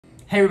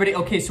Hey everybody,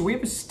 okay, so we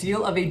have a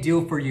steal of a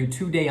deal for you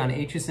today on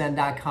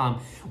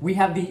hsn.com. We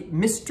have the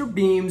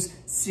Mr.Beams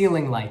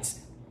ceiling lights,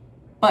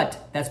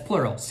 but that's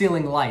plural,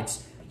 ceiling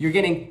lights. You're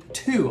getting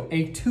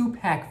a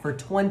two-pack for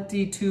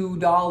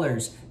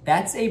 $22.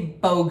 That's a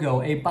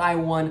BOGO, a buy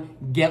one,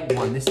 get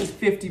one. This is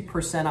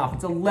 50% off.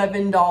 It's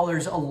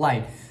 $11 a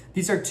light.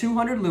 These are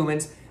 200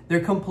 lumens.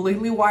 They're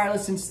completely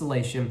wireless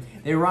installation.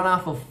 They run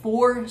off of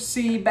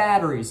 4C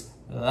batteries.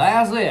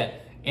 That's it.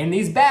 And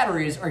these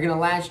batteries are gonna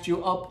last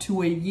you up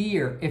to a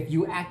year if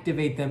you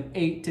activate them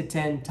 8 to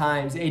 10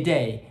 times a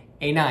day,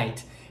 a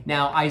night.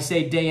 Now, I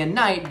say day and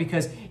night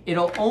because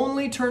it'll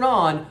only turn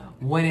on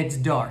when it's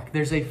dark.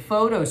 There's a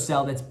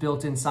photocell that's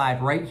built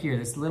inside right here,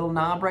 this little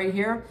knob right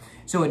here,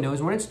 so it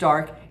knows when it's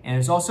dark, and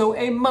there's also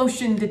a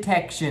motion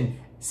detection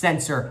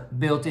sensor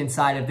built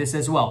inside of this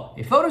as well.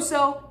 A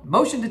photocell,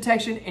 motion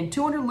detection, and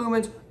 200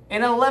 lumens,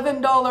 and an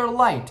 $11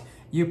 light.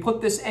 You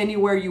put this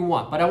anywhere you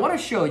want, but I want to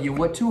show you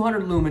what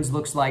 200 lumens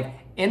looks like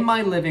in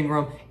my living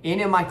room and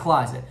in my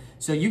closet.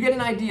 So you get an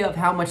idea of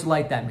how much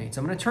light that means.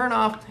 I'm going to turn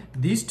off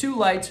these two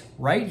lights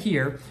right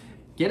here,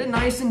 get it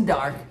nice and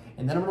dark,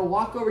 and then I'm going to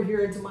walk over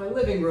here into my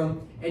living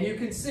room, and you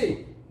can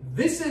see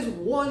this is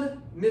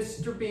one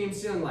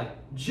Mr.Beams ceiling light,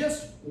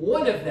 just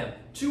one of them,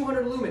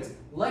 200 lumens,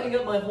 lighting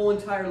up my whole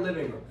entire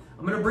living room.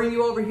 I'm gonna bring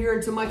you over here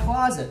into my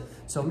closet.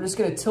 So I'm just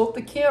gonna tilt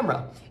the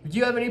camera. If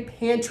you have any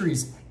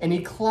pantries,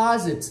 any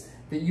closets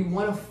that you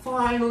wanna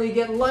finally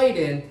get light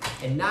in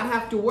and not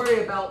have to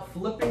worry about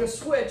flipping a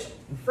switch,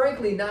 and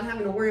frankly, not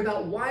having to worry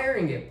about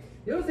wiring it.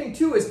 The other thing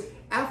too is,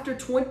 after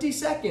 20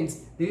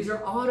 seconds, these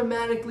are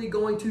automatically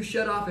going to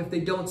shut off if they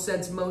don't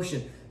sense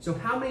motion. So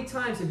how many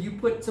times have you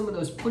put some of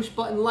those push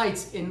button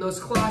lights in those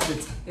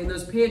closets, in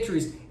those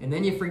pantries, and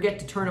then you forget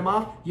to turn them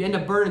off? You end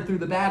up burning through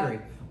the battery.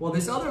 Well,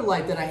 this other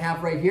light that I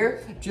have right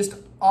here just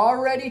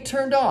already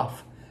turned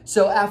off.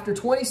 So after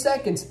 20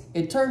 seconds,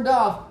 it turned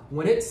off.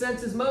 When it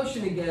senses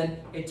motion again,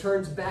 it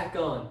turns back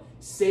on.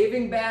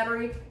 Saving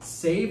battery,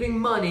 saving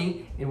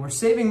money, and we're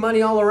saving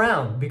money all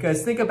around,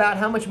 because think about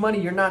how much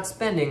money you're not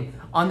spending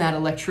on that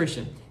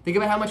electrician. Think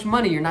about how much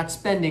money you're not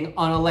spending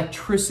on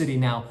electricity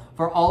now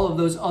for all of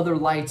those other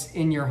lights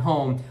in your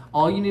home.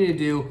 All you need to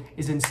do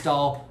is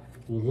install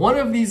one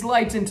of these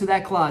lights into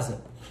that closet.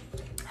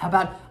 How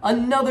about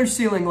another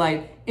ceiling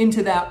light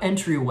into that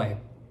entryway?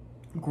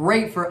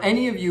 Great for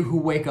any of you who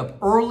wake up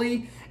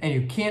early and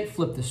you can't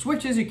flip the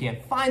switches, you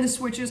can't find the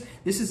switches.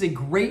 This is a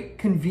great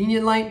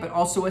convenient light, but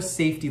also a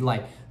safety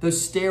light.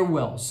 Those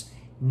stairwells,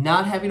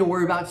 not having to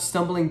worry about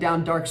stumbling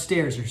down dark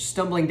stairs or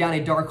stumbling down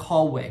a dark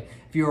hallway.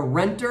 If you're a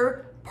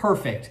renter,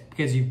 perfect,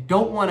 because you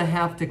don't want to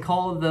have to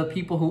call the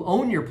people who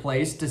own your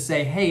place to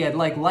say, hey, I'd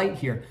like light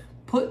here.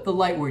 Put the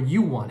light where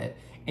you want it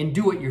and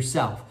do it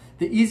yourself.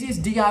 The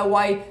easiest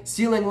DIY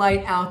ceiling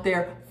light out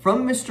there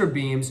from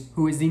Mr.Beams,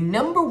 who is the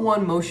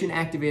 #1 motion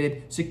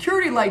activated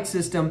security light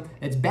system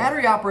that's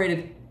battery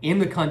operated in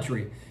the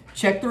country.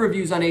 Check the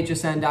reviews on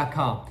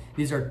hsn.com.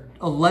 These are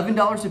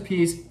 $11 a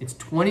piece. It's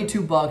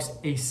 22 bucks,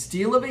 a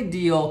steal of a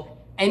deal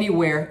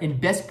anywhere, in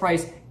best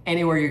price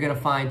anywhere you're gonna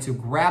find. So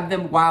grab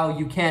them while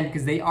you can,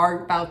 because they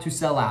are about to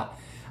sell out.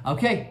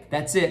 Okay,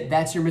 that's it.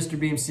 That's your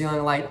Mr.Beams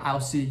ceiling light.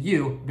 I'll see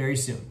you very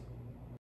soon.